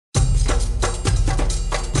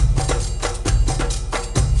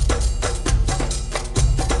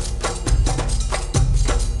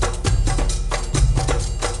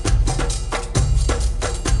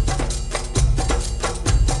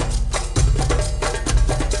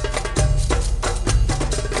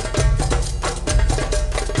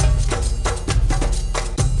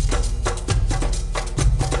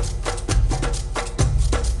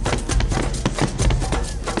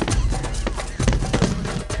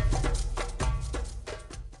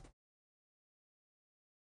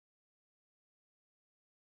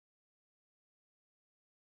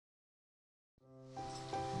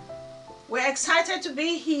We're excited to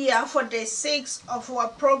be here for day 6 of our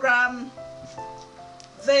program,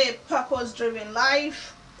 The Purpose-Driven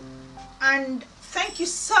Life. And thank you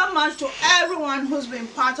so much to everyone who's been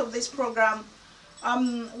part of this program.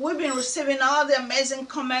 We've been receiving all the amazing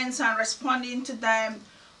comments and responding to them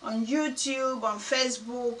on YouTube, on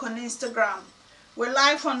Facebook, on Instagram. We're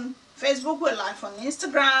live on Facebook, we're live on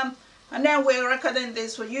Instagram, and then we're recording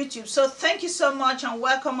this for YouTube. So thank you so much and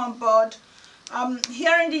welcome on board.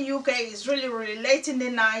 Here in the UK, it's really late in the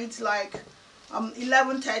night, like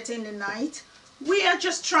 11:30 in the night. We are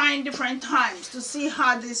just trying different times to see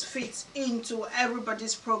how this fits into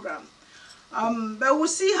everybody's program. But we'll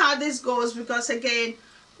see how this goes, because again,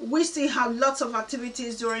 we still have lots of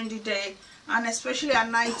activities during the day, and especially at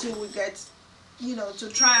night too, we get, to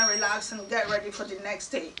try and relax and get ready for the next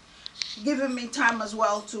day, giving me time as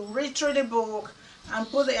well to read through the book and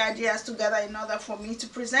put the ideas together in order for me to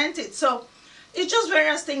present it. So it's just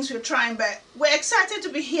various things we're trying, but we're excited to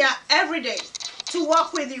be here every day to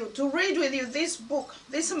work with you, to read with you this book,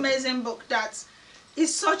 this amazing book that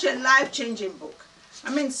is such a life-changing book.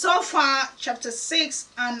 I mean, so far, chapter 6,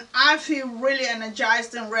 and I feel really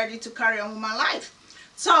energized and ready to carry on with my life.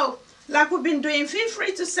 So, like we've been doing, feel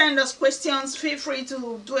free to send us questions, feel free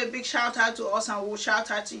to do a big shout out to us, and we'll shout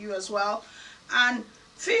out to you as well. And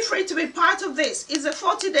feel free to be part of this. It's a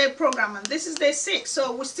 40-day program, and this is day 6,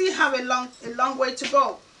 so we still have a long way to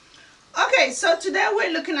go. Okay, so today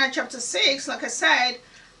we're looking at chapter 6, like I said,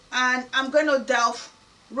 and I'm going to delve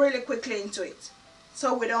really quickly into it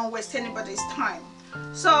so we don't waste anybody's time.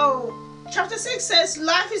 So, chapter 6 says,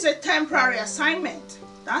 life is a temporary assignment.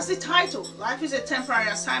 That's the title. Life is a temporary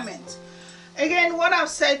assignment. Again, what I've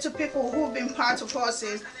said to people who've been part of us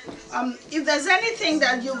is, if there's anything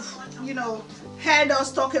that you've, heard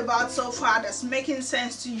us talk about so far that's making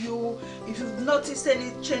sense to you, if you've noticed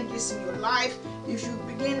any changes in your life, if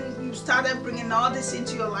you started bringing all this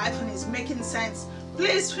into your life and it's making sense,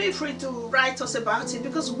 please feel free to write us about it,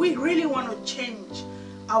 because we really want to change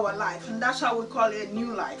our life, and that's why we call it a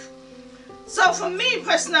new life. So for me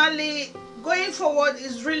personally, going forward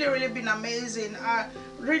is really been amazing.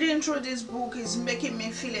 Reading through this book is making me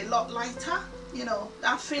feel a lot lighter.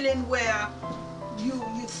 That feeling where you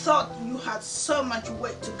thought you had so much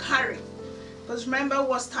weight to carry. Because remember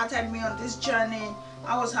what started me on this journey,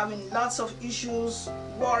 I was having lots of issues,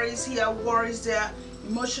 worries here, worries there,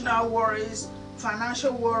 emotional worries,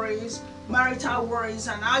 financial worries, marital worries,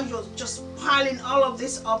 and I was just piling all of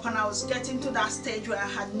this up, and I was getting to that stage where I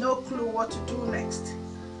had no clue what to do next.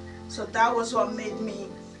 So that was what made me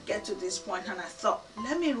get to this point, and I thought,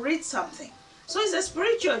 let me read something. So it's a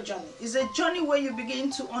spiritual journey. It's a journey where you begin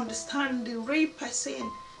to understand the real person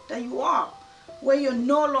that you are, where you're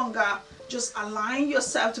no longer just allowing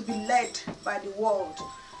yourself to be led by the world.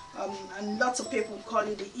 And lots of people call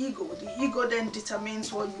it the ego. The ego then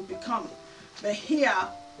determines what you become. But here,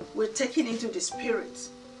 we're taking into the spirit,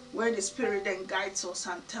 where the spirit then guides us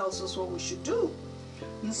and tells us what we should do.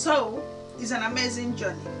 And so, it's an amazing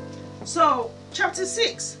journey. So, chapter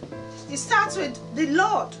 6, it starts with, the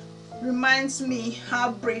Lord reminds me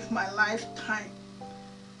how brief my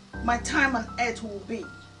time on earth will be.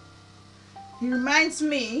 He reminds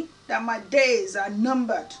me that my days are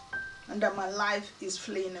numbered and that my life is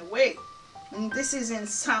fleeing away. And this is in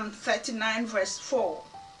Psalm 39 verse 4.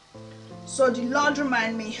 So the Lord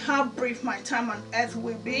reminds me how brief my time on earth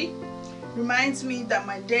will be, reminds me that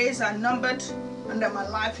my days are numbered and that my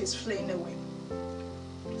life is fleeing away.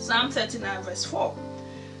 Psalm 39 verse 4.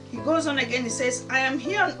 He goes on again, he says, I am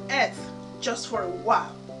here on earth just for a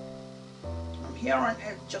while. I'm here on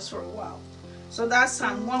earth just for a while. So that's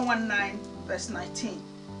Psalm 119 verse 19.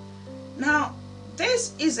 Now,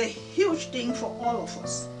 this is a huge thing for all of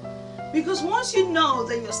us. Because once you know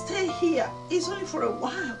that your stay here is only for a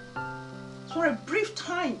while, for a brief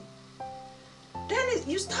time, then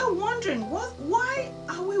you start wondering, why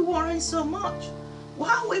are we worrying so much?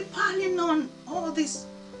 Why are we piling on all this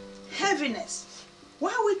heaviness?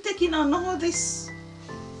 Why are we taking on all this,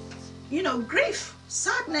 grief,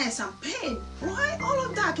 sadness, and pain? Why all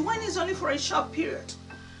of that when it's only for a short period?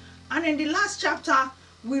 And in the last chapter,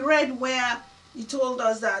 we read where he told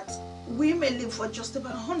us that we may live for just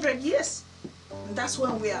about 100 years. And that's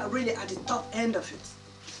when we are really at the top end of it.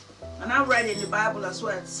 And I read in the Bible as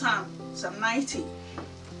well, Psalm 90.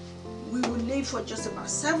 We will live for just about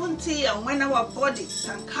 70, and when our body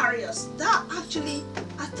can carry us. That actually,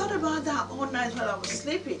 I thought about that all night while I was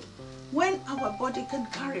sleeping. When our body can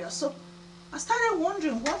carry us. So I started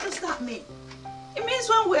wondering, what does that mean? It means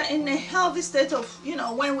when we're in a healthy state of,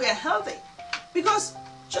 when we are healthy. Because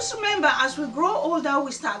just remember, as we grow older,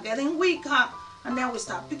 we start getting weaker, and then we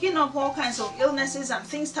start picking up all kinds of illnesses and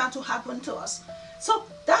things start to happen to us. So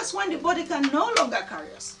that's when the body can no longer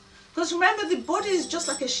carry us. Because remember, the body is just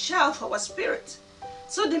like a shell for our spirit.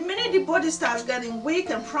 So the minute the body starts getting weak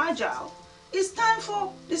and fragile, it's time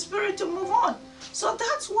for the spirit to move on. So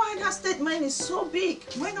that's why that statement is so big,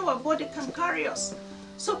 when our body can carry us.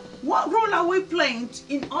 So what role are we playing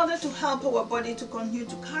in order to help our body to continue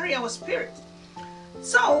to carry our spirit?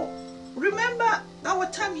 So remember, our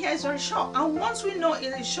time here is very short. And once we know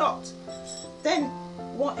it is short, then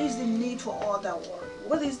what is the need for all that worry?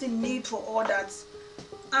 What is the need for all that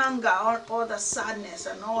anger, all that sadness,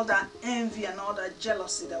 and all that envy, and all that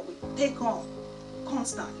jealousy that we take on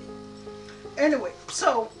constantly? Anyway,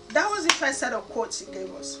 so that was the first set of quotes he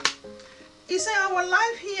gave us. He said, our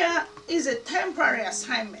life here is a temporary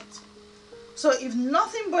assignment. So if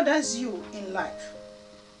nothing bothers you in life,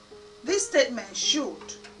 this statement should.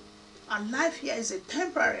 Our life here is a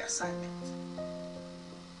temporary assignment.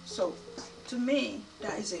 So to me,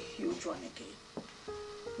 that is a huge one again.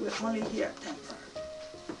 We're only here temporary.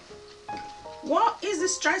 What is the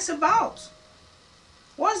stress about?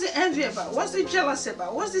 What's the envy about? What's the jealousy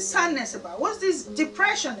about? What's the sadness about? What's this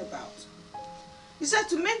depression about? He said,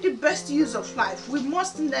 to make the best use of life, we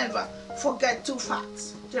must never forget two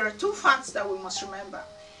facts. There are two facts that we must remember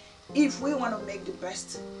if we want to make the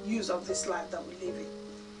best use of this life that we live in.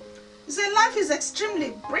 He said, life is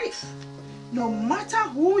extremely brief. No matter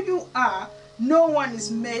who you are, no one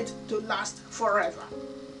is made to last forever.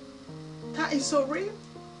 That is so real.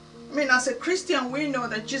 I mean, as a Christian, we know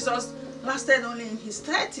that Jesus lasted only in his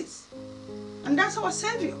 30s. And that's our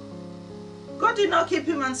Savior. God did not keep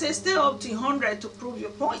him and say, stay up to 100 to prove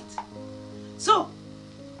your point. So,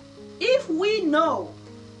 if we know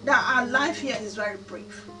that our life here is very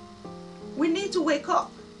brief, we need to wake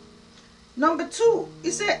up. Number two,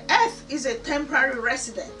 he said, earth is a temporary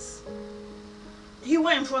residence. He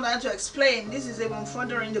went further to explain, this is even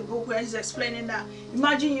further in the book where he's explaining that,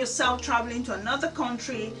 imagine yourself traveling to another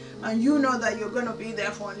country and you know that you're going to be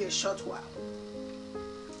there for only a short while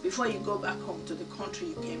before you go back home to the country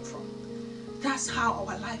you came from. That's how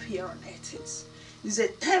our life here on earth is. It's a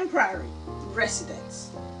temporary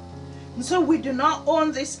residence. And so we do not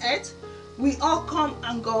own this earth. We all come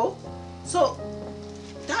and go. So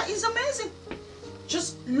that is amazing.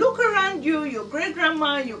 Just look around you, your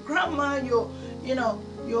great-grandma, your grandma, your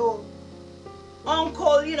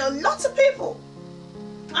uncle, lots of people.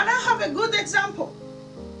 And I have a good example.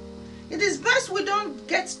 It is best we don't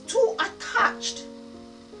get too attached.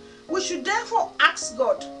 We should therefore ask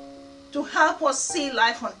God to help us see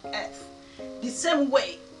life on earth the same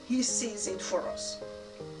way he sees it for us.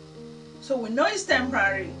 So we know it's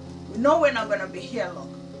temporary. We know we're not going to be here long.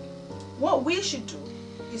 What we should do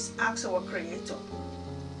is ask our Creator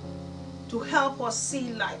to help us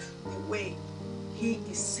see life the way he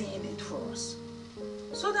is seeing it for us,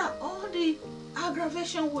 so that all the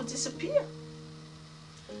aggravation will disappear.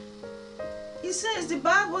 He says, the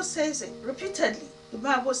Bible says it repeatedly. The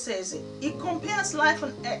Bible says it. It compares life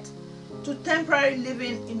on earth to temporary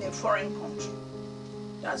living in a foreign country.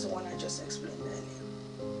 That's the one I just explained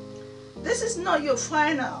earlier. This is not your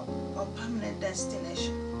final or permanent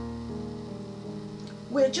destination.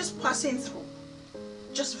 We're just passing through,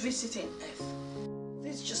 just visiting earth.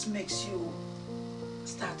 This just makes you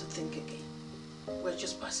start to think again. We're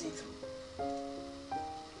just passing through.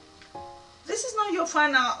 This is not your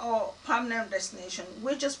final or permanent destination.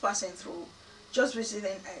 We're just passing through, just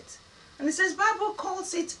visiting earth. And it says, Bible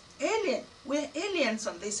calls it alien. We're aliens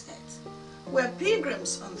on this earth. We're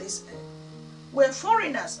pilgrims on this earth. We're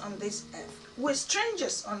foreigners on this earth. We're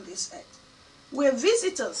strangers on this earth. We're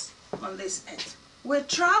visitors on this earth. We're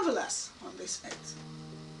travelers on this earth.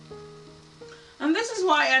 And this is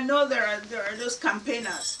why I know there are those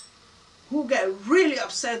campaigners who get really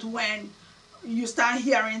upset when you start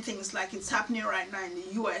hearing things like it's happening right now in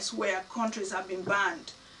the US, where countries have been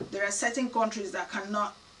banned. There are certain countries that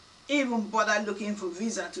cannot even bother looking for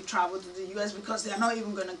visa to travel to the US because they're not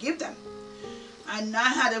even going to give them. And I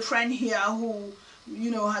had a friend here who,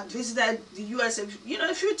 had visited the US, a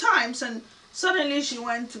few times, and suddenly she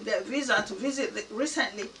went to get visa to visit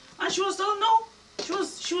recently, and she was told no.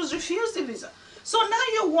 She was refused the visa. So now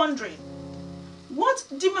you're wondering, what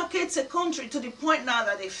demarcates a country to the point now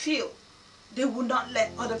that they feel they will not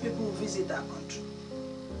let other people visit that country?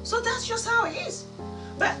 So that's just how it is.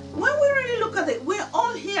 But when we really look at it, we're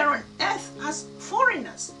all here on earth as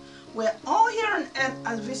foreigners. We're all here on earth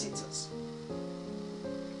as visitors,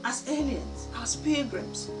 as aliens, as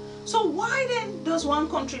pilgrims. So why then does one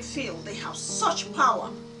country feel they have such power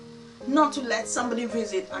not to let somebody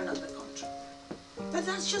visit another country? But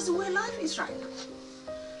that's just the way life is right now.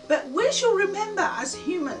 But we should remember as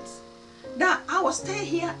humans that our stay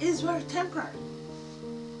here is very temporary.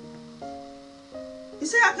 You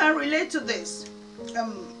see, I can relate to this.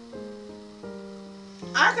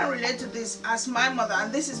 I can relate to this as my mother,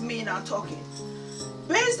 and this is me now talking.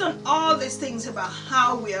 Based on all these things about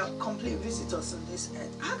how we are complete visitors on this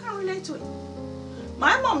earth, I can relate to it.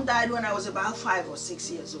 My mom died when I was about 5 or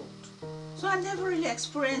 6 years old. So I never really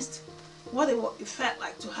experienced what it felt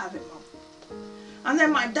like to have a mom. And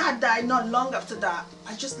then my dad died not long after that.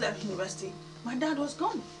 I just left university. My dad was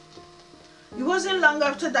gone. It wasn't long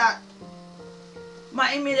after that,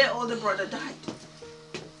 my immediate older brother died.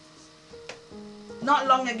 Not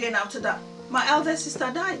long again after that, my elder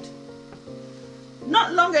sister died.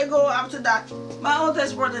 Not long ago after that, my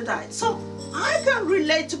oldest brother died. So I can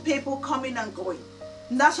relate to people coming and going.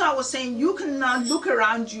 And that's why I was saying, you can now look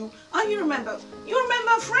around you and you remember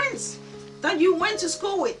friends that you went to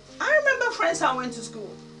school with. I remember friends I went to school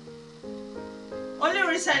with. Only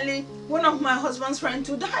recently, one of my husband's friends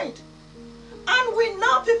who died. And we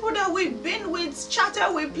know people that we've been with,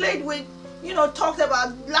 chatted, we played with, talked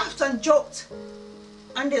about, laughed and joked.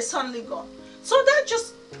 And they're suddenly gone. So that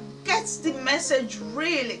just gets the message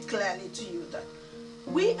really clearly to you that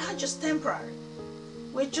we are just temporary.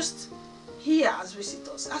 We're just here as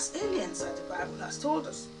visitors, as aliens, as the Bible has told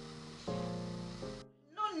us.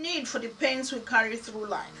 No need for the pains we carry through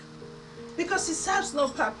life, because it serves no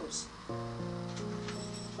purpose.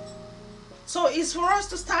 So it's for us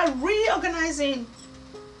to start reorganizing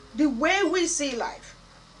the way we see life.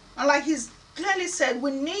 And like he's clearly said,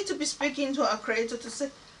 we need to be speaking to our Creator to say,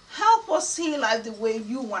 help us see life the way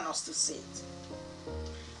you want us to see it.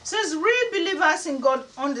 It says, real believers in God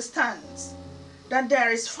understands that there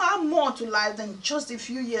is far more to life than just the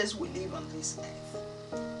few years we live on this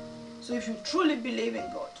earth. So if you truly believe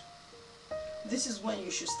in God, this is when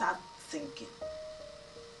you should start thinking,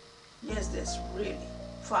 yes, there's really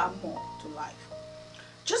far more to life.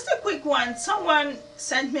 Just a quick one. Someone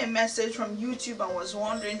sent me a message from YouTube and was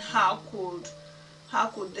wondering how could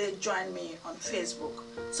they join me on Facebook.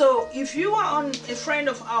 So if you are a friend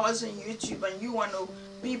of ours on YouTube and you want to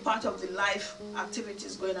be part of the live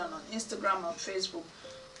activities going on Instagram and Facebook,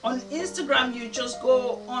 on Instagram you just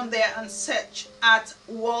go on there and search at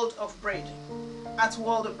World of Braiding. At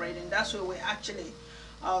World of Braiding, that's where we're actually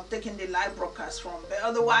taking the live broadcast from. But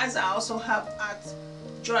otherwise, I also have at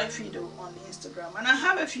Joy Phido on Instagram, and I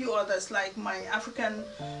have a few others like my African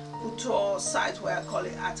couture site where I call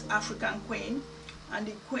it at African Queen, and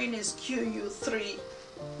the Queen is QU3EEN.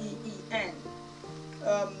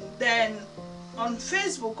 Then on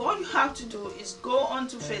Facebook, all you have to do is go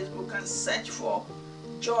onto Facebook and search for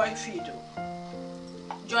Joy Phido.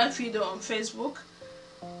 Joy Phido on Facebook,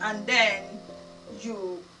 and then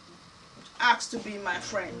you ask to be my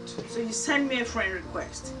friend. So you send me a friend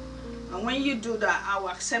request, and when you do that, I will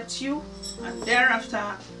accept you, and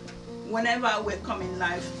thereafter, whenever we're coming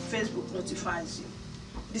live, Facebook notifies you.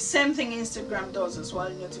 The same thing Instagram does as well.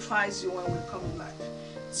 It notifies you when we're coming live.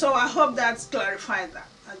 So I hope that's clarified that.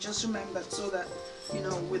 I just remembered so that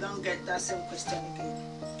we don't get that same question again.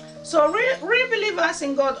 So real believers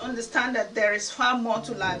in God understand that there is far more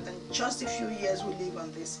to life than just a few years we live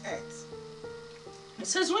on this earth. It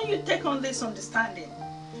says when you take on this understanding,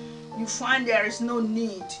 you find there is no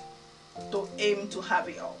need to aim to have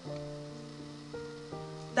it all.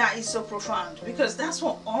 That is so profound, because that's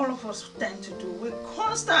what all of us tend to do. We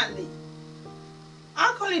constantly,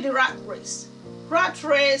 I call it the rat race. Rat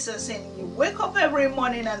race as in you wake up every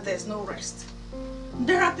morning and there's no rest.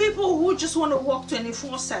 There are people who just want to work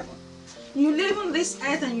 24/7. You live on this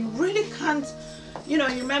earth and you really can't, you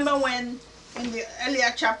remember when in the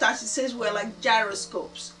earlier chapters it says we're like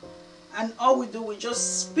gyroscopes, and all we do, we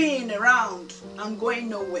just spin around and going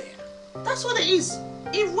nowhere. That's what it is.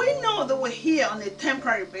 If we know that we're here on a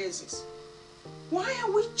temporary basis, why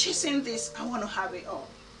are we chasing this? I want to have it all.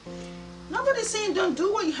 Nobody's saying don't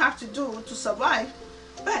do what you have to do to survive,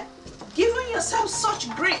 but giving yourself such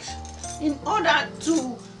grief in order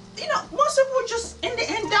to, most people just in the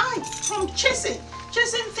end die from chasing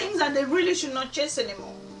things that they really should not chase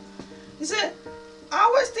anymore. He said, I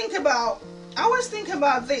always think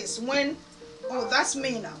about this when, oh, that's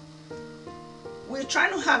me now. We're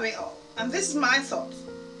trying to have it all. And this is my thought.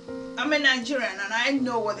 I'm a Nigerian and I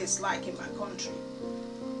know what it's like in my country.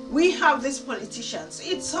 We have these politicians.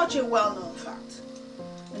 It's such a well-known fact.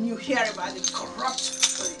 And you hear about the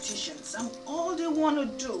corrupt politicians, and all they want to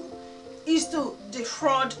do is to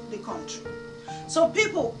defraud the country. So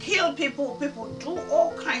people kill people, people do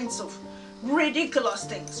all kinds of ridiculous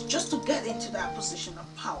things just to get into that position of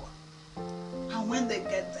power. And when they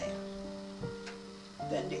get there,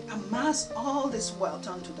 then they amass all this wealth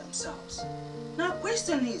unto themselves. Now,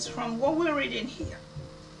 question is, from what we're reading here,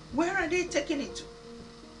 where are they taking it to?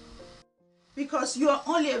 Because you are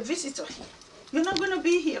only a visitor here. You're not going to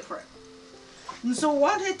be here forever. And so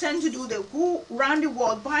what they tend to do, they go around the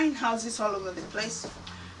world buying houses all over the place.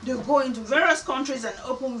 They go into various countries and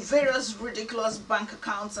open various ridiculous bank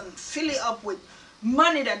accounts and fill it up with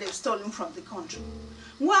money that they've stolen from the country.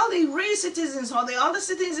 While the real citizens or the other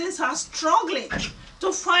citizens are struggling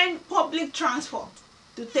to find public transport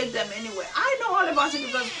to take them anywhere. I know all about it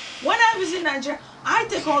because when I was in Nigeria, I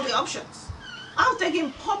take all the options. I'm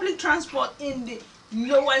taking public transport in the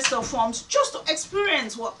lowest of forms just to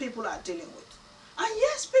experience what people are dealing with. And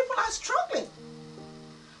yes, people are struggling.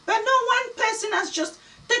 But no one person has just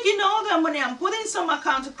taken all their money and put in some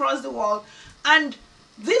account across the world, and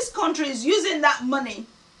this country is using that money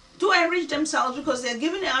to enrich themselves because they're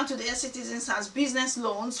giving it out to their citizens as business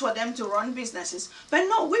loans for them to run businesses. But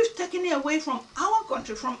no, we've taken it away from our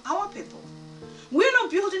country, from our people. We're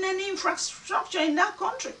not building any infrastructure in that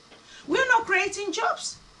country. We're not creating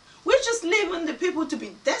jobs. We're just leaving the people to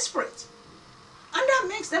be desperate. And that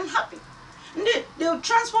makes them happy. And they'll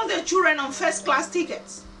transport their children on first-class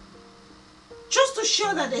tickets just to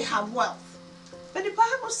show that they have wealth. But the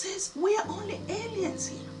Bible says we are only aliens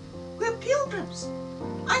here. We're pilgrims.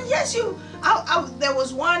 And yes, there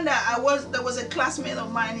was one that there was a classmate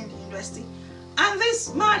of mine in the university. And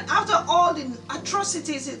this man, after all the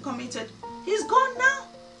atrocities he committed, he's gone now.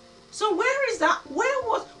 So where is that?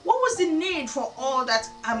 What was the need for all that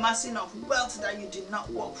amassing of wealth that you did not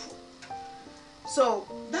work for? So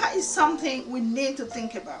that is something we need to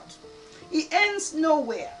think about. It ends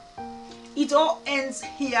nowhere. It all ends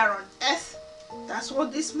here on earth. That's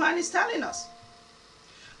what this man is telling us.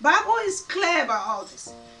 Bible is clear about all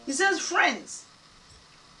this. He says, friends,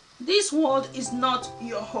 this world is not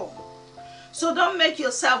your home. So don't make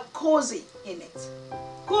yourself cozy in it.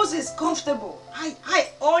 Cozy is comfortable. I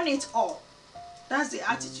own it all. That's the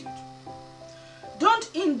attitude. Don't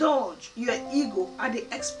indulge your ego at the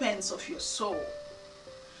expense of your soul.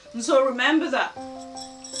 And so remember that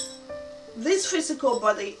this physical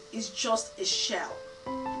body is just a shell.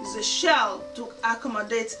 It's a shell to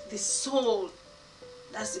accommodate the soul.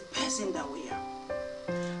 That's the person that we are.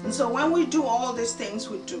 And so when we do all these things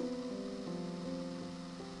we do,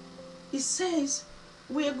 it says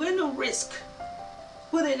we are going to risk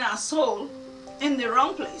putting our soul in the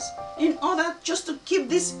wrong place in order just to keep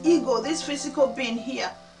this ego, this physical being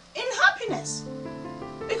here in happiness.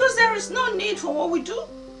 Because there is no need for what we do.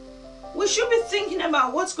 We should be thinking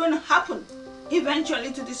about what's going to happen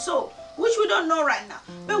eventually to the soul, which we don't know right now.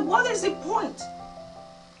 But what is the point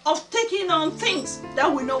of taking on things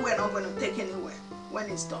that we know we're not going to take anywhere when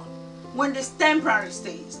it's done, when this temporary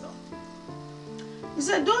stay is done? He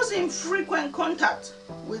said those in frequent contact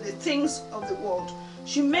with the things of the world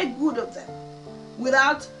should make good of them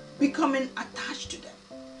without becoming attached to them.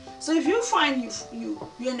 So if you find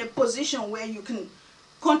you're in a position where you can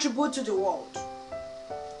contribute to the world,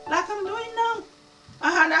 like I'm doing now.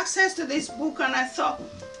 I had access to this book and I thought,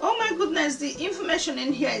 oh my goodness, the information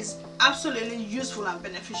in here is absolutely useful and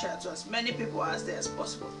beneficial to as many people as there as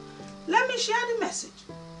possible. Let me share the message.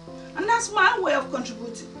 And that's my way of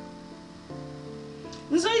contributing.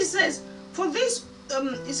 And so he says, for this,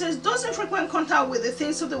 it says, those in frequent contact with the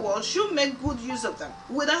things of the world should make good use of them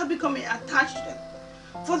without becoming attached to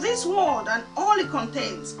them. For this world and all it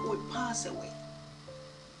contains will pass away.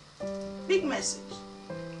 Big message.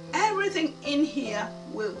 Everything in here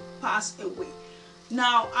will pass away.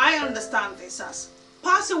 Now, I understand this as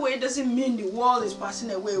pass away doesn't mean the world is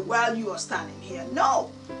passing away while you are standing here.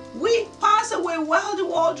 No, we pass away while the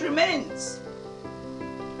world remains.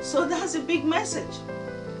 So that's a big message.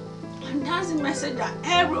 And that's the message that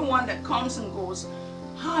everyone that comes and goes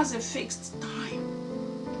has a fixed time.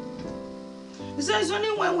 So it's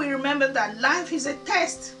only when we remember that life is a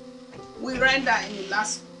test. We read that in the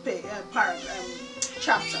last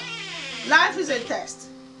chapter. Life is a test.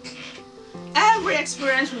 Every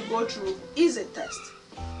experience we go through is a test.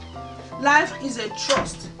 Life is a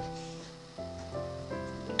trust.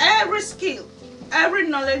 Every skill, every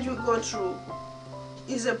knowledge we go through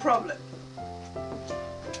is a problem.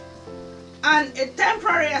 And a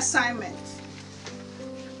temporary assignment.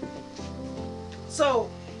 So,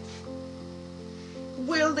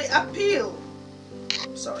 will the appeal,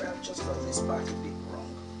 sorry, I've just got this part a bit wrong.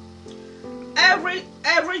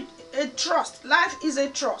 A trust, life is a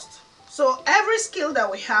trust. So every skill that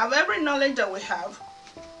we have, every knowledge that we have,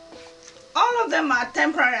 all of them are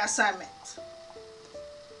temporary assignments.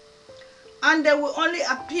 And they will only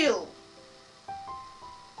appeal.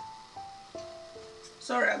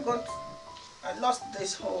 Sorry, I I lost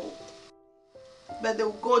this whole, but they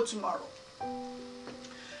will go tomorrow.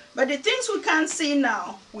 But the things we can't see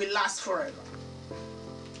now will last forever.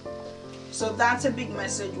 So that's a big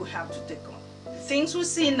message we have to take on. The things we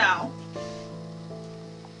see now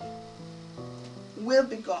will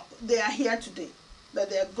be gone. They are here today, but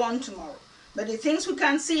they are gone tomorrow. But the things we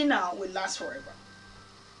can't see now will last forever.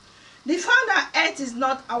 The fact that earth is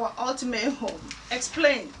not our ultimate home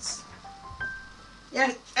explains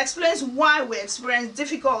why we experience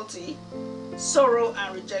difficulty, sorrow,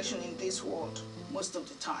 and rejection in this world most of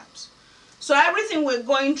the times. So everything we're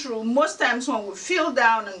going through, most times when we feel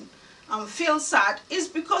down and feel sad, is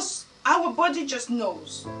because our body just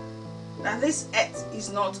knows that this earth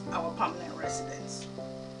is not our permanent residence.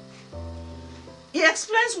 It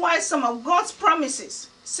explains why some of God's promises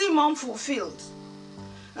seem unfulfilled,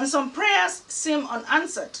 and some prayers seem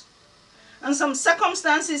unanswered, and some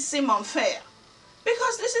circumstances seem unfair,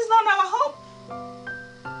 because this is not our home.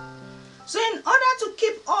 So in order to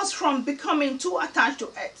keep us from becoming too attached to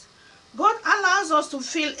earth, God allows us to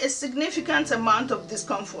feel a significant amount of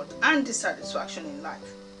discomfort and dissatisfaction in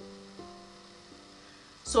life.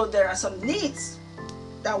 So there are some needs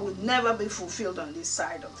that will never be fulfilled on this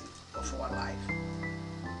side of our life.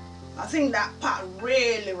 I think that part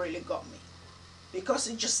really, really got me, because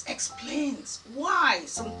it just explains why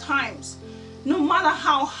sometimes, no matter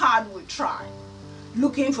how hard we try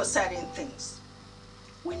looking for certain things,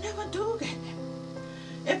 we never do get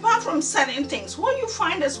them. Apart from certain things, what you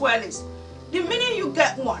find as well is the minute you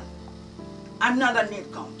get one, another need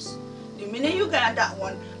comes. The minute you get that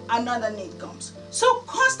one, another need comes. So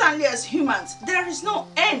constantly as humans, there is no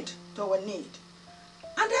end to our need.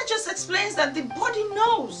 And that just explains that the body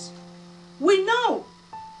knows. We know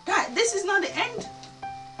that this is not the end.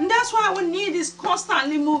 And that's why our need is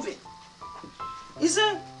constantly moving.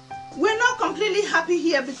 We're not completely happy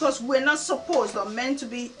here because we're not supposed or meant to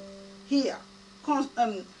be here.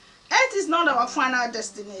 Earth is not our final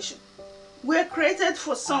destination. We're created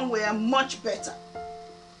for somewhere much better.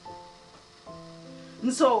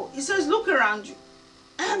 And so it says, look around you.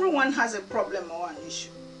 Everyone has a problem or an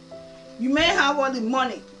issue. You may have all the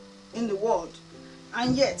money in the world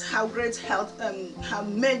and yet have great health, have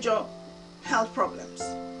major health problems.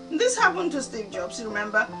 And this happened to Steve Jobs. You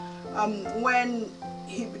remember when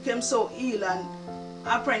he became so ill, and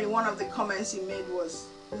apparently one of the comments he made was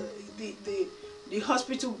the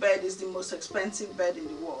hospital bed is the most expensive bed in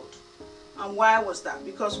the world. And why was that?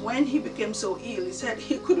 Because when he became so ill, he said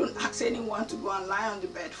he couldn't ask anyone to go and lie on the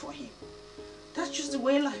bed for him. That's just the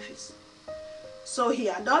way life is. So he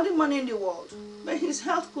had all the money in the world, but his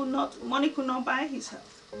health money could not buy his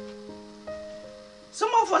health.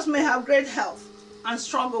 Some of us may have great health and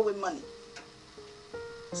struggle with money.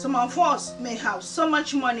 Some of us may have so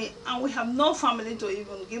much money and we have no family to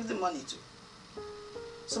even give the money to.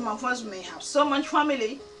 Some of us may have so much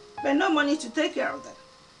family, but no money to take care of them.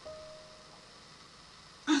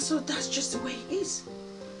 And so that's just the way it is.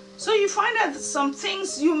 So you find out that some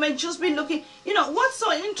things you may just be looking, what's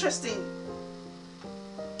so interesting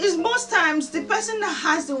is most times the person that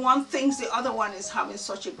has the one thinks the other one is having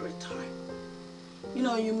such a great time.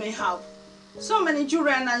 You may have so many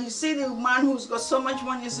children and you see the man who's got so much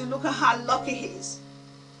money, you say, look at how lucky he is.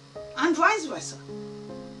 And vice versa.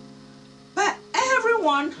 But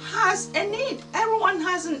everyone has a need. Everyone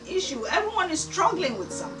has an issue. Everyone is struggling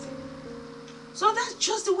with something. So that's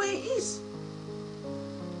just the way it is.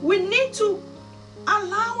 We need to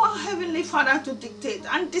allow our Heavenly Father to dictate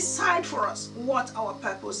and decide for us what our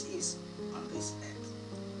purpose is on this earth.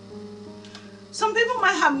 Some people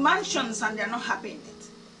might have mansions and they're not happy in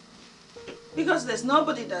it, because there's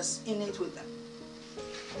nobody that's in it with them.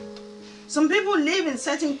 Some people live in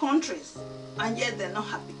certain countries and yet they're not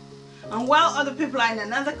happy. And while other people are in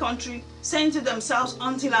another country saying to themselves,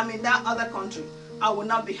 until I'm in that other country, I will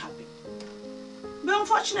not be happy. But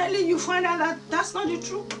unfortunately, you find out that that's not the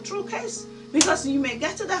true case, because you may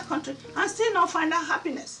get to that country and still not find that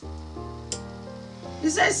happiness. He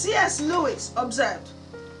says, C.S. Lewis observed,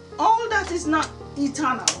 all that is not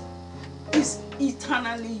eternal is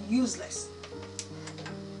eternally useless.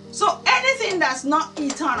 So anything that's not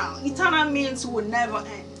eternal means will never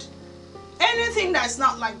end. Anything that's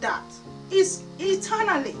not like that is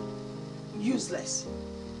eternally useless.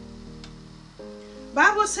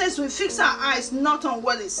 Bible says we fix our eyes not on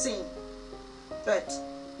what is seen, but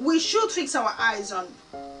we should fix our eyes on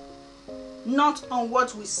not on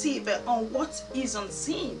what we see, but on what is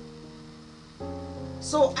unseen.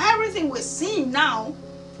 So everything we're seeing now,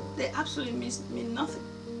 they absolutely mean nothing.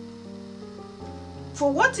 For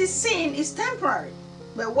what is seen is temporary,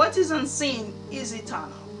 but what is unseen is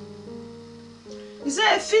eternal. He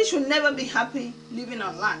said a fish will never be happy living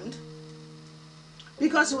on land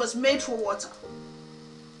because it was made for water.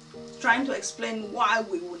 Trying to explain why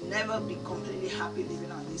we will never be completely happy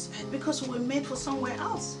living on this earth, because we were made for somewhere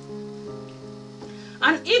else.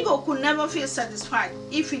 An eagle could never feel satisfied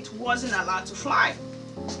if it wasn't allowed to fly.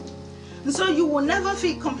 And so you will never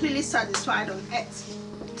feel completely satisfied on earth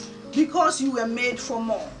because you were made for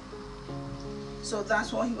more. So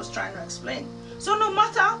that's what he was trying to explain. So no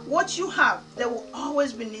matter what you have, there will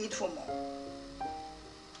always be need for more.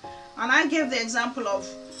 And I gave the example of,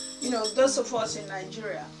 those of us in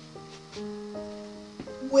Nigeria,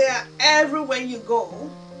 where everywhere you go,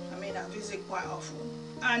 I visit quite often,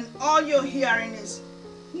 and all you're hearing is,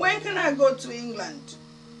 when can I go to England?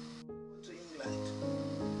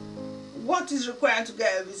 What is required to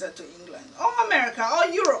get a visa to England, or America, or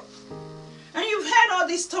Europe? And you've heard all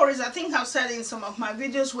these stories. I think I've said in some of my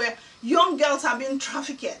videos where young girls have been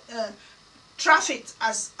trafficked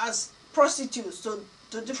as prostitutes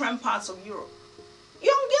to different parts of Europe.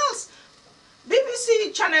 Young girls.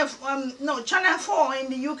 BBC Channel 4 in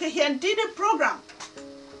the UK here did a program,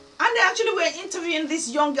 and they actually were interviewing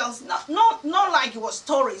these young girls. Not like it was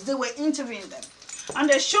stories. They were interviewing them, and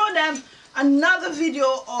they showed them another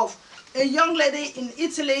video of a young lady in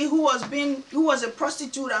Italy who was a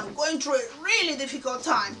prostitute and going through a really difficult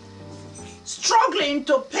time, struggling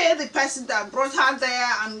to pay the person that brought her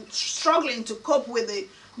there, and struggling to cope with the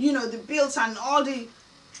bills and all the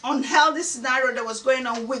unhealthy scenario that was going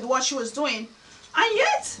on with what she was doing. And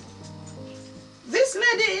yet this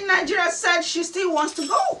lady in Nigeria said she still wants to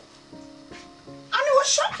go, and it was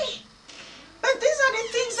shocking. But these are the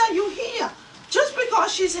things that you hear. Just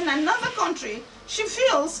because she's in another country, she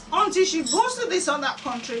feels until she goes to this other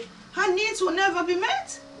country, her needs will never be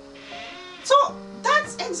met. So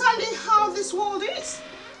that's exactly how this world is.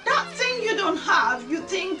 That thing you don't have, you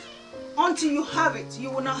think until you have it, you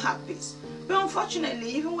will not have peace. But unfortunately,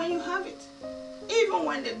 even when you have it, even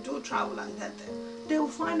when they do travel and get there, they will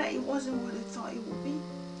find that it wasn't what they thought it would be.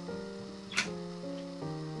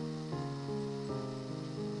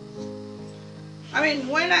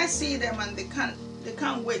 When I see them and they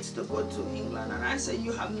can't wait to go to England, and I say,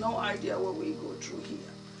 you have no idea what we go through here.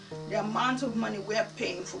 The amount of money we're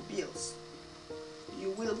paying for bills, you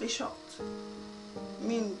will be shocked.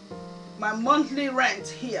 My monthly rent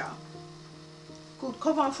here could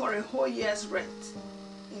cover for a whole year's rent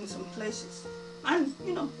in some places. And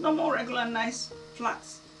no more regular nice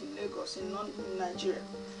flats in Lagos, in Nigeria.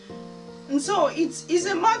 And so it's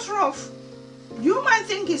a matter of, you might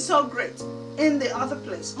think it's so great in the other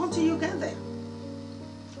place until you get there.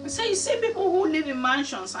 So you see people who live in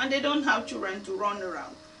mansions and they don't have children to run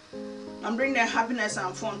around and bring their happiness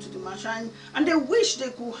and fun to the mansion, and they wish they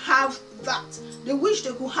could have that. They wish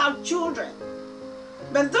they could have children.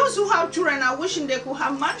 But those who have children are wishing they could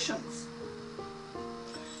have mansions.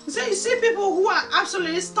 So you see people who are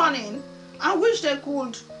absolutely stunning and wish they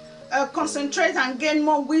could concentrate and gain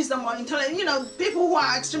more wisdom or intelligence. People who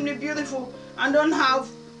are extremely beautiful and don't have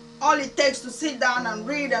all it takes to sit down and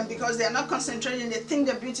read, and because they are not concentrating, they think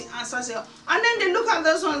the beauty answers it. And then they look at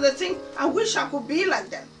those ones and they think, I wish I could be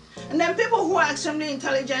like them. And then people who are extremely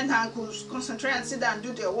intelligent and could concentrate and sit down and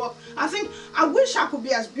do their work, I think, I wish I could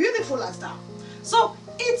be as beautiful as that. So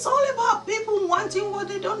it's all about people wanting what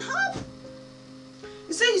they don't have.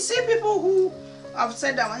 You see people who, I've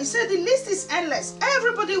said that one, you say the list is endless.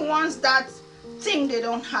 Everybody wants that thing they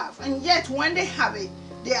don't have, and yet when they have it,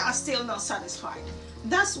 they are still not satisfied.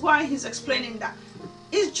 That's why he's explaining that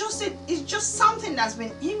it's just something that's been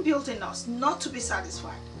inbuilt in us not to be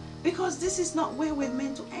satisfied, because this is not where we're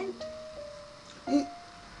meant to end.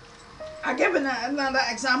 I gave another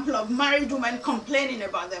example of married women complaining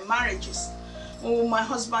about their marriages. Oh, my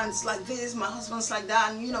husband's like this, my husband's like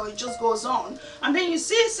that, and it just goes on. And then you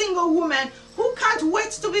see a single woman who can't wait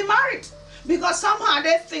to be married, because somehow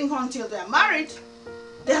they think until they're married,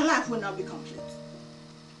 their life will not be complete.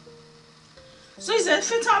 So it's a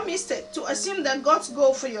fatal mistake to assume that God's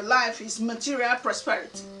goal for your life is material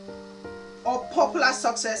prosperity or popular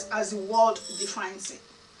success as the world defines it.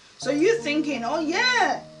 So you're thinking, oh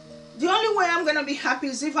yeah, the only way I'm going to be happy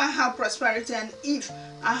is if I have prosperity and if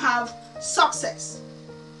I have success.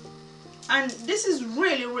 And this is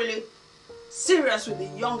really, really serious with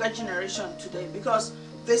the younger generation today, because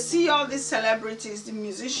they see all these celebrities, the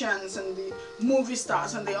musicians and the movie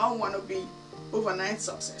stars, and they all want to be overnight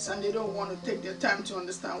success, and they don't want to take their time to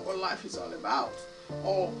understand what life is all about,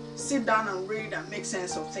 or sit down and read and make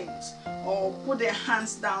sense of things, or put their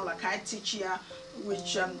hands down like I teach here,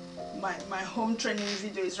 which my home training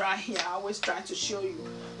video is right here. I always try to show you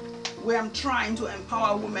where I'm trying to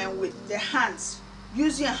empower women with their hands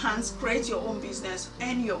use your hands, create your own business,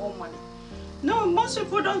 earn your own money. No, most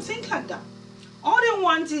people don't think like that. All they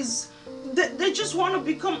want is, they just want to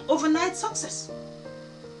become overnight success.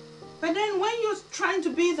 But then when you're trying to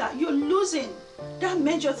be that, you're losing that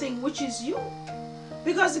major thing, which is you.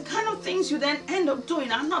 Because the kind of things you then end up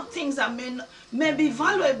doing are not things that may be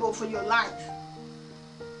valuable for your life.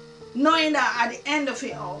 Knowing that at the end of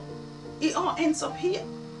it all ends up here.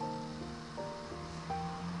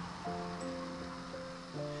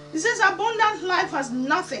 It says abundant life has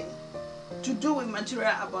nothing to do with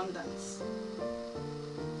material abundance.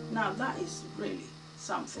 Now that is really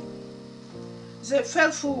something. It says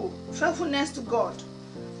faithfulness to God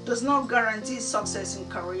does not guarantee success in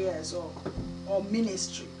careers or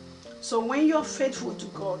ministry. So when you're faithful to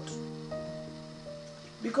God,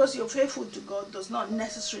 because you're faithful to God does not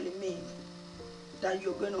necessarily mean that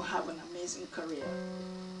you're going to have an amazing career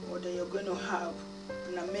or that you're going to have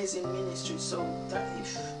an amazing ministry. So that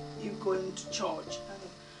if you go into church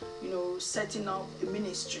and setting up a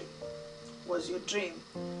ministry was your dream,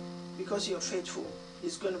 because you're faithful,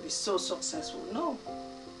 it's going to be so successful. No,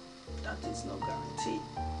 that is no guarantee.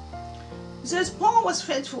 It says Paul was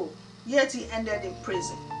faithful, yet he ended in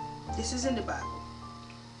prison. This is in the Bible.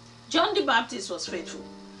 John the Baptist was faithful,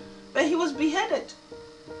 but he was beheaded.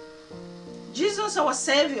 Jesus, our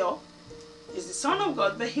Savior, is the Son of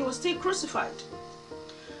God, but he was still crucified.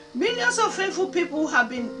 Millions of faithful people have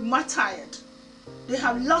been martyred. They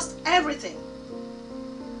have lost everything.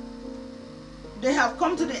 They have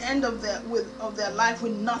come to the end of their life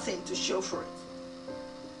with nothing to show for it.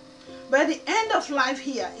 But the end of life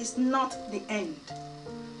here is not the end.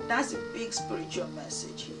 That's a big spiritual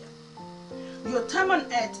message here. Your time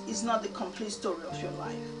on earth is not the complete story of your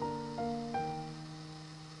life.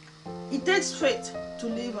 It takes faith to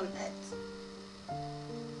live on earth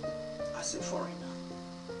as a foreigner.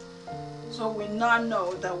 So we now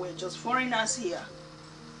know that we're just foreigners here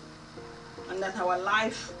and that our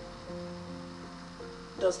life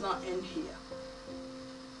does not end here.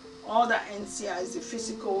 All that ends here is the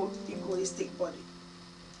physical, egoistic body.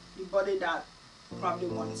 The body that probably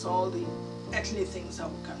wants all the earthly things that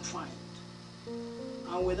we can find.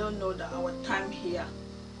 And we don't know that our time here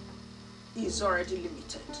is already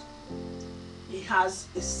limited. It has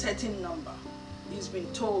a certain number. We've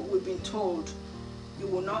been told you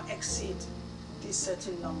will not exceed this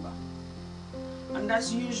certain number. And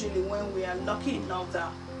that's usually when we are lucky enough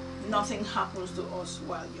that nothing happens to us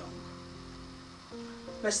while young.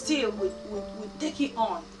 But still, we take it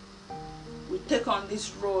on. We take on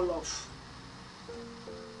this role of,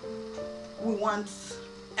 we want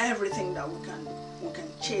everything that we can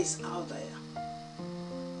chase out there.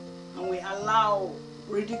 And we allow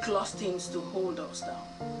ridiculous things to hold us down.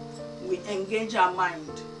 We engage our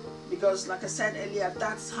mind. Because like I said earlier,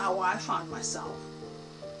 that's how I found myself.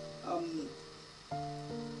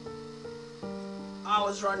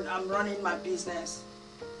 I'm running my business.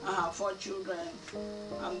 I have 4 children.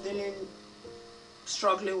 I'm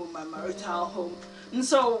struggling with my marital home. And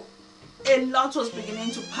so a lot was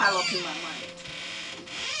beginning to pile up in my mind.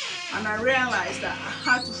 And I realized that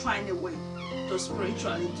I had to find a way to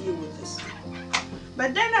spiritually deal with this.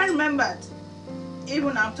 But then I remembered,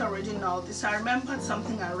 even after reading all this, I remembered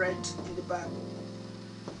something I read in the Bible.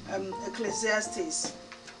 Ecclesiastes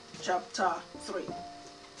chapter 3.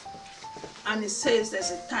 And it says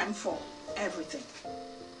there's a time for everything.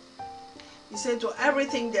 He said to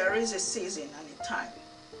everything there is a season and a time,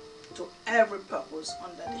 to every purpose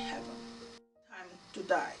under the heaven. Time to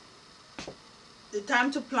die. The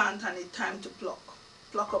time to plant and a time to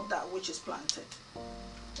pluck up that which is planted.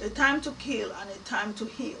 A time to kill and a time to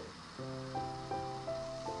heal.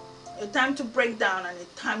 A time to break down and a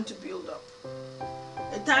time to build up.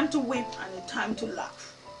 A time to weep and a time to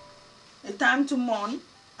laugh. A time to mourn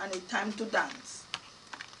and a time to dance.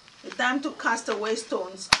 A time to cast away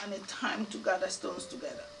stones and a time to gather stones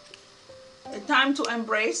together. A time to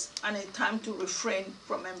embrace and a time to refrain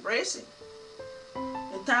from embracing.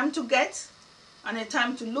 A time to get and a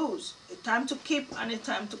time to lose. A time to keep and a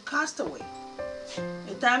time to cast away.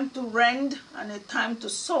 A time to rend and a time to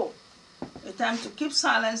sow. A time to keep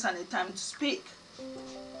silence and a time to speak.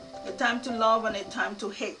 A time to love and a time to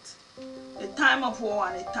hate. A time of war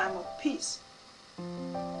and a time of peace.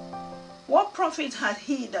 What profit had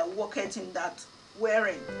he that walketh in that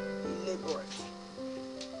wherein he laboureth?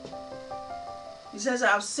 He says,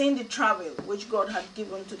 I have seen the travel which God had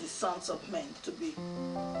given to the sons of men to be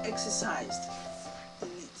exercised in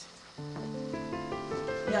it.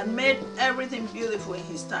 He had made everything beautiful in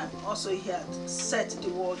his time. Also he had set the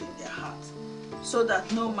world in their heart, so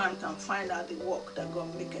that no man can find out the work that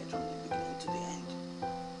God maketh from the beginning to the end.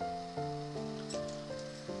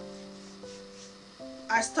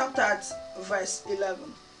 I stopped at verse 11.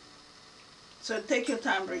 So take your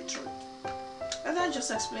time, read through it. And that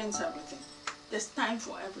just explains everything. There's time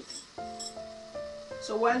for everything.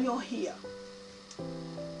 So while you're here,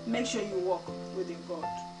 make sure you walk with your God.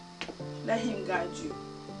 Let Him guide you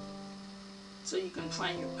so you can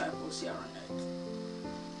find your purpose here on earth.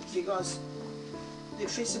 Because the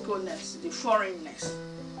physicalness, the foreignness,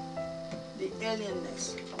 the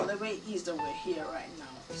alienness, whatever it is that we're here right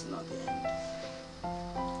now, is not the end.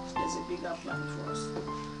 There's a bigger plan for us.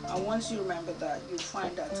 And once you remember that, you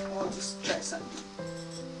find that all the stress and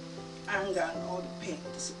the anger and all the pain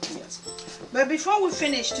disappears. But before we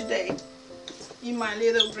finish today, in my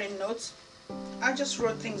little green notes, I just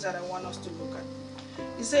wrote things that I want us to look at.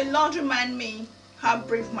 It said, Lord, remind me how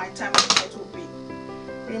brief my time on earth will be.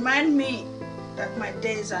 Remind me that my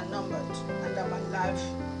days are numbered and that my life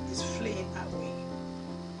is fleeing away.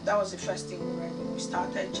 That was the first thing we read when we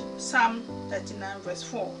started. Psalm 39 verse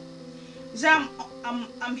 4. He said,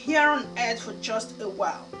 I'm here on earth for just a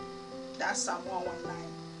while. That's Psalm 119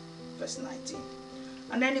 verse 19.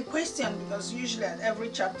 And then the question, because usually at every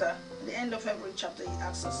chapter, at the end of every chapter, he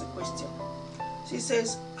asks us a question. So he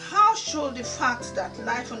says, how should the fact that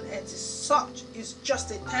life on earth is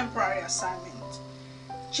just a temporary assignment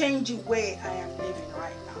change the way I am living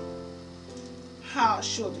right now? How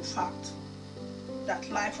should the fact that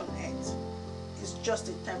life on earth is just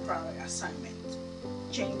a temporary assignment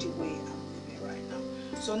change the way I'm living right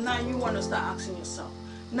now? So now you want to start asking yourself,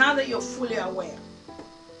 now that you're fully aware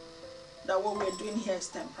that what we're doing here is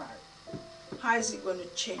temporary, how is it going to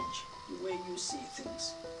change the way you see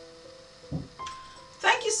things?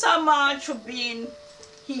 Thank you so much for being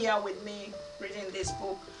here with me reading this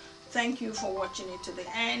book. Thank you for watching it to the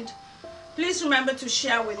end. Please remember to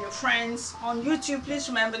share with your friends. On YouTube, please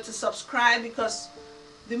remember to subscribe, because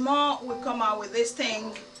the more we come out with this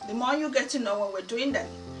thing, the more you get to know when we're doing them.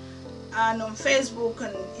 And on Facebook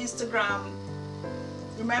and Instagram,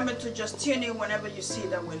 remember to just tune in whenever you see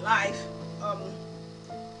that we're live.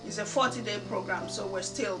 It's a 40-day program, so we're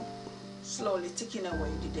still slowly ticking away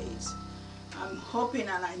the days. I'm hoping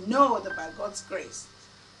and I know that by God's grace,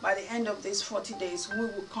 by the end of these 40 days, we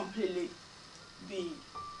will completely be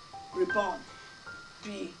reborn,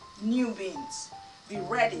 be new beings, be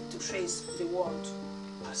ready to face the world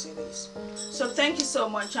as it is. So thank you so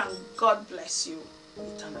much, and God bless you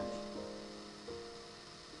eternally.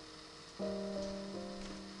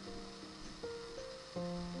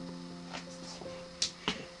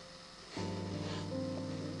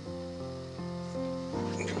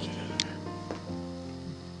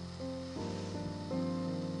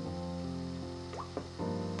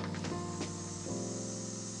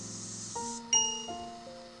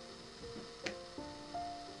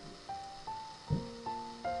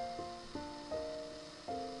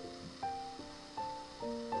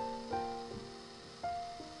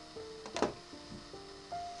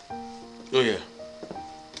 Oh yeah.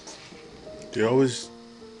 They're always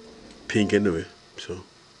pink anyway, so.